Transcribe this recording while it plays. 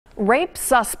Rape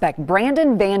suspect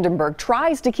Brandon Vandenburg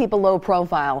tries to keep a low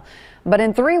profile, but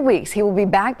in 3 weeks he will be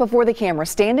back before the camera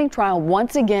standing trial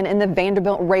once again in the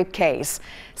Vanderbilt rape case.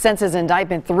 Since his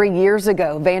indictment 3 years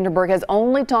ago, Vandenburg has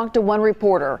only talked to one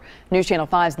reporter, News Channel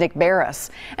 5's Nick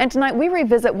Barris. And tonight we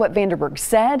revisit what Vandenburg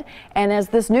said, and as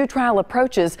this new trial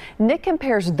approaches, Nick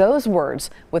compares those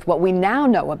words with what we now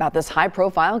know about this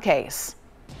high-profile case.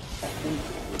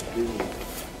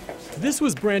 This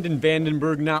was Brandon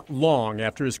Vandenburg not long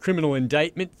after his criminal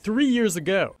indictment 3 years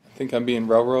ago. I think I'm being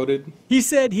railroaded. He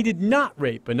said he did not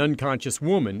rape an unconscious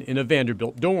woman in a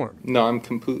Vanderbilt dorm. No, I'm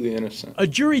completely innocent. A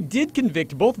jury did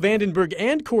convict both Vandenburg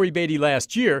and Corey Beatty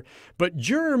last year, but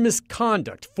juror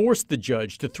misconduct forced the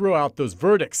judge to throw out those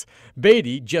verdicts.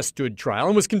 Beatty just stood trial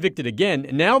and was convicted again.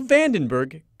 Now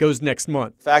Vandenburg goes next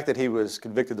month. The fact that he was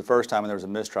convicted the first time and there was a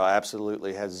mistrial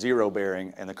absolutely has zero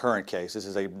bearing in the current case. This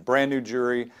is a brand new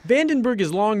jury. Vandenburg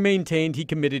has long maintained he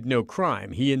committed no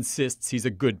crime. He insists he's a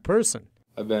good person.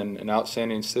 I've been an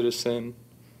outstanding citizen.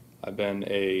 I've been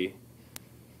a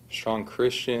strong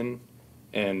Christian,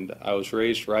 and I was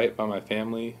raised right by my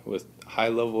family with a high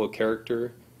level of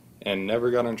character and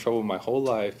never got in trouble my whole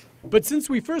life. But since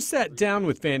we first sat down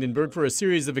with Vandenburg for a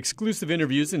series of exclusive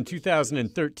interviews in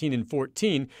 2013 and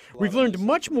 14, we've learned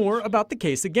much more about the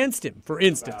case against him. For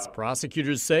instance,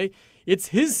 prosecutors say it's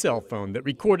his cell phone that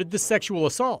recorded the sexual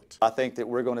assault. I think that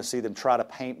we're going to see them try to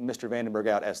paint Mr. Vandenburg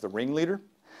out as the ringleader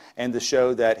and to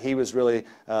show that he was really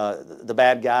the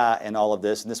bad guy in all of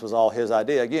this, and this was all his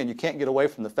idea. Again, you can't get away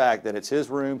from the fact that it's his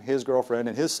room, his girlfriend,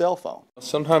 and his cell phone.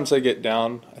 Sometimes I get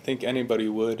down. I think anybody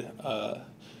would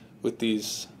with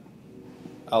these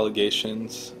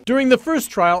allegations. During the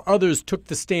first trial, others took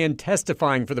the stand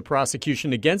testifying for the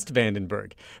prosecution against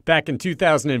Vandenburg. Back in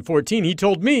 2014, he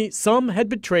told me some had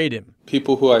betrayed him.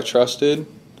 People who I trusted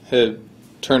had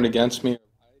turned against me.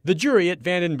 The jury at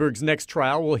Vandenburg's next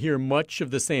trial will hear much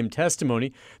of the same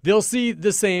testimony. They'll see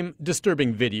the same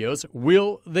disturbing videos.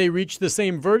 Will they reach the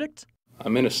same verdict?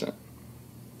 I'm innocent,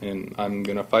 and I'm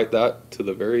going to fight that to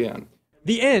the very end.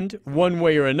 The end, one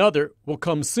way or another, will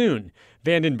come soon.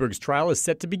 Vandenburg's trial is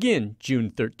set to begin June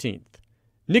 13th.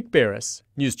 Nick Barris,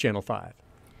 News Channel 5.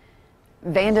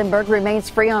 Vandenburg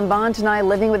remains free on bond tonight,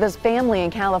 living with his family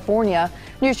in California.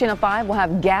 News Channel 5 will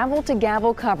have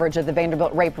gavel-to-gavel coverage of the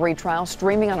Vanderbilt rape retrial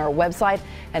streaming on our website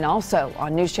and also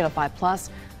on News Channel 5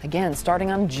 Plus, again starting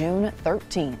on June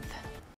 13th.